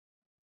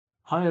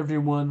Hi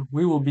everyone,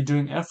 we will be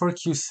doing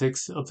FRQ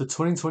 6 of the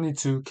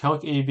 2022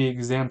 Calc AB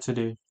exam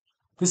today.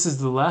 This is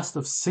the last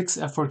of 6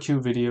 FRQ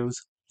videos,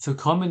 so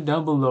comment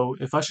down below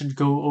if I should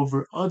go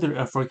over other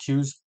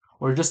FRQs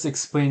or just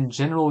explain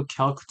general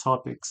calc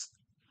topics.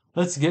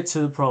 Let's get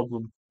to the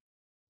problem.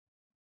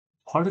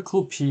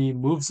 Particle P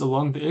moves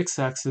along the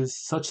x-axis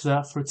such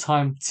that for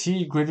time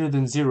t greater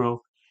than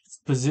 0, its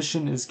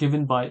position is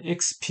given by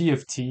xp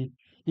of t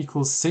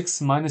equals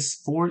 6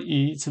 minus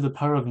 4e to the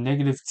power of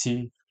negative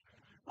t.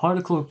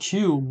 Particle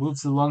Q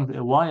moves along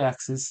the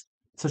y-axis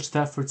such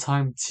that for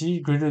time t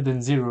greater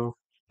than 0,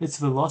 its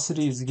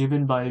velocity is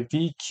given by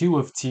vq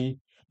of t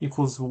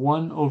equals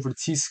 1 over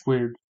t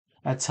squared.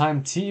 At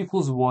time t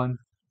equals 1,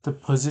 the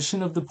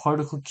position of the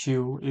particle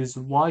Q is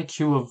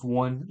yq of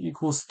 1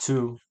 equals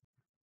 2.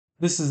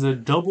 This is a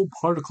double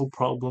particle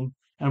problem,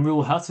 and we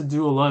will have to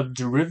do a lot of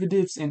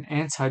derivatives and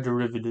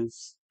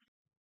antiderivatives.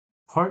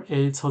 Part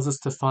A tells us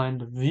to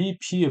find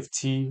Vp of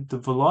t, the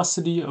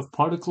velocity of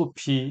particle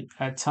P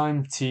at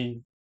time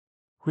t.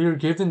 We are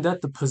given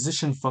that the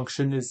position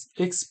function is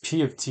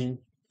xp of t,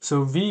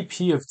 so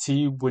Vp of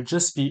t would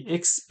just be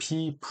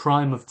xp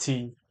prime of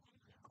t.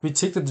 We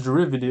take the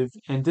derivative,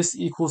 and this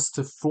equals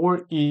to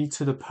 4e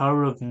to the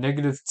power of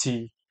negative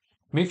t.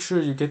 Make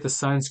sure you get the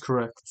signs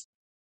correct.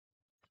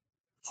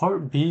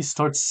 Part B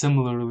starts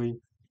similarly.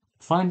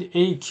 Find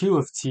aq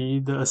of t,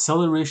 the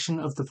acceleration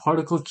of the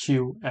particle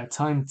q at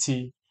time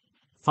t.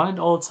 Find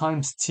all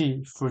times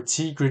t for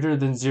t greater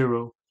than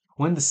 0,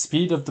 when the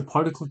speed of the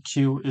particle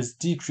q is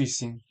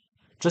decreasing.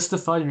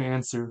 Justify your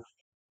answer.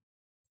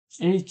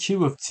 aq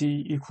of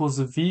t equals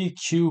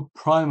vq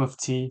prime of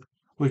t,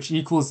 which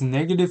equals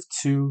negative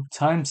 2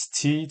 times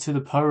t to the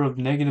power of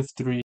negative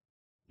 3.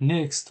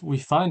 Next, we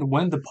find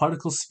when the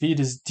particle speed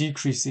is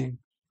decreasing.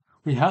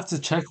 We have to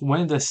check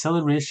when the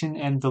acceleration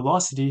and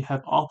velocity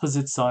have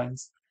opposite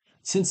signs.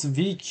 Since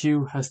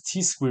vq has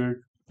t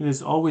squared, it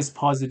is always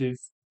positive.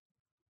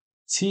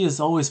 T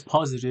is always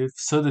positive,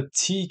 so the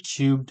t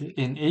cubed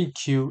in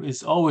aq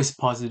is always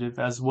positive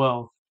as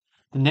well.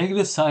 The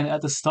negative sign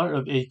at the start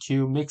of aq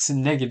makes it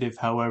negative,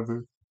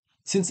 however.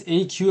 Since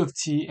aq of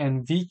t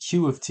and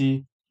vq of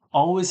t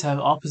always have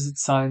opposite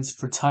signs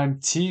for time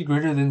t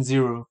greater than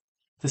 0,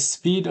 the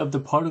speed of the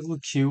particle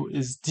q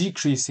is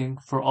decreasing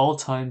for all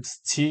times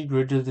t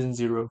greater than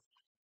 0.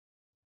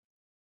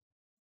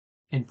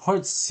 In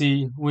part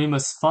C, we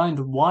must find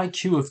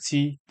yq of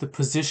t, the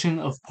position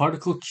of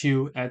particle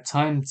q at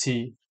time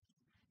t.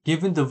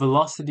 Given the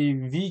velocity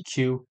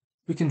vq,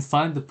 we can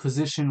find the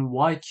position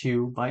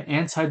yq by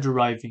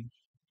anti-deriving.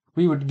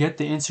 We would get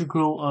the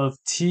integral of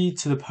t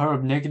to the power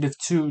of negative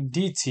 2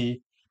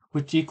 dt,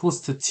 which equals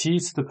to t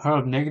to the power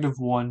of negative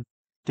 1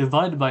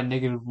 divided by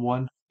negative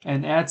 1,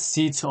 and add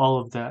c to all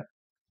of that.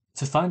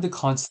 To find the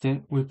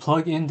constant, we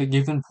plug in the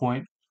given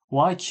point,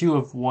 yq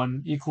of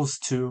 1 equals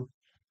 2.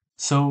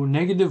 So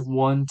negative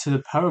 1 to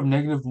the power of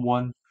negative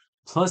 1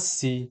 plus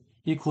c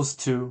equals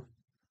 2.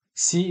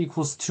 C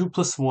equals 2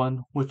 plus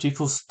 1, which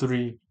equals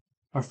 3.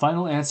 Our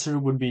final answer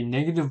would be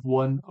negative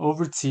 1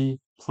 over t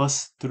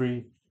plus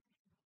 3.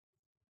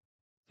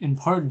 In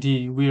part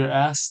D, we are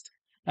asked,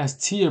 as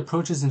t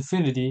approaches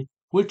infinity,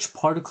 which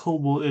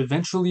particle will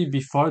eventually be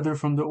farther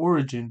from the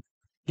origin?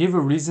 Give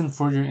a reason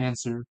for your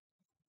answer.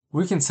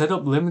 We can set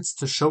up limits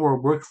to show our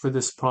work for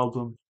this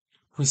problem.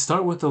 We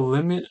start with a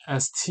limit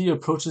as t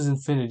approaches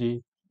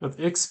infinity of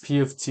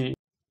xp of t.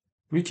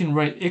 We can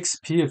write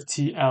xp of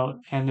t out,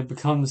 and it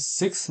becomes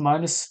 6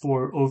 minus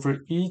 4 over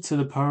e to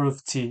the power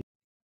of t.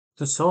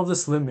 To solve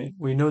this limit,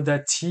 we know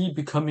that t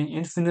becoming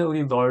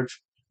infinitely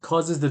large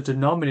causes the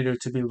denominator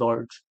to be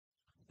large.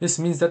 This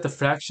means that the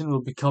fraction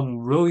will become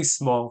really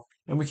small,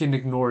 and we can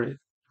ignore it.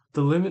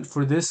 The limit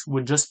for this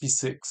would just be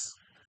 6.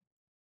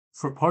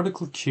 For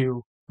particle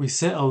q, we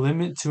set a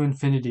limit to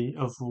infinity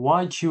of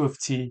yq of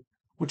t,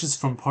 which is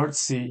from part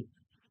C.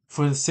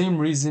 For the same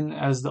reason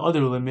as the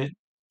other limit,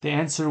 the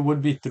answer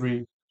would be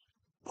 3.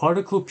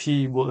 Particle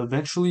P will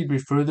eventually be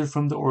further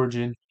from the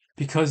origin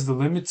because the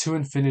limit to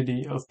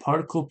infinity of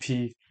particle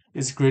P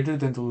is greater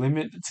than the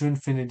limit to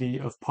infinity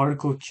of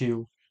particle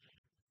Q.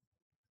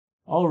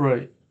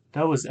 Alright,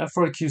 that was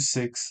FRQ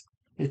 6.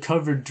 It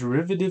covered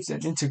derivatives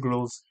and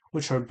integrals,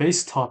 which are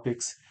base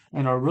topics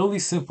and are really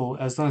simple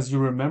as long as you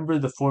remember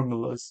the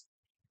formulas.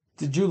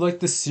 Did you like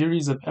this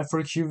series of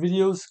FRQ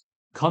videos?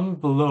 Comment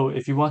below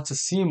if you want to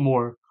see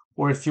more,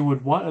 or if you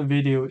would want a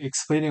video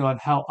explaining on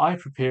how I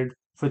prepared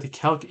for the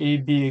Calc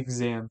AB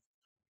exam.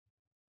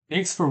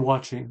 Thanks for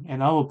watching,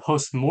 and I will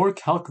post more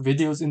Calc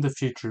videos in the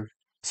future,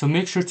 so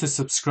make sure to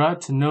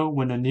subscribe to know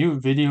when a new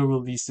video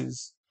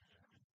releases.